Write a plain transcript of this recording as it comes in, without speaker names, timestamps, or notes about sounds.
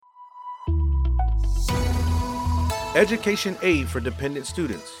Education aid for dependent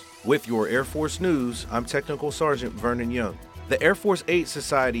students. With your Air Force News, I'm Technical Sergeant Vernon Young. The Air Force Aid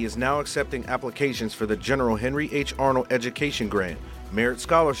Society is now accepting applications for the General Henry H. Arnold Education Grant, Merit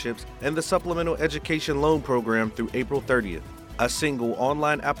Scholarships, and the Supplemental Education Loan Program through April 30th. A single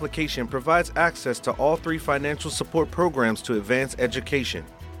online application provides access to all three financial support programs to advance education.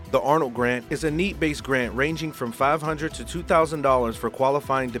 The Arnold Grant is a need-based grant ranging from $500 to $2,000 for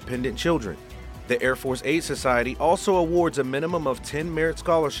qualifying dependent children. The Air Force Aid Society also awards a minimum of 10 merit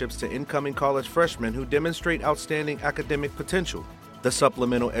scholarships to incoming college freshmen who demonstrate outstanding academic potential. The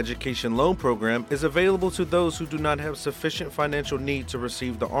Supplemental Education Loan Program is available to those who do not have sufficient financial need to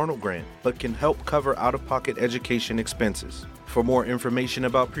receive the Arnold Grant, but can help cover out-of-pocket education expenses. For more information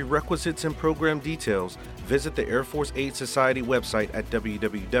about prerequisites and program details, visit the Air Force Aid Society website at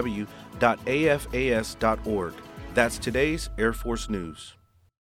www.afas.org. That's today's Air Force News.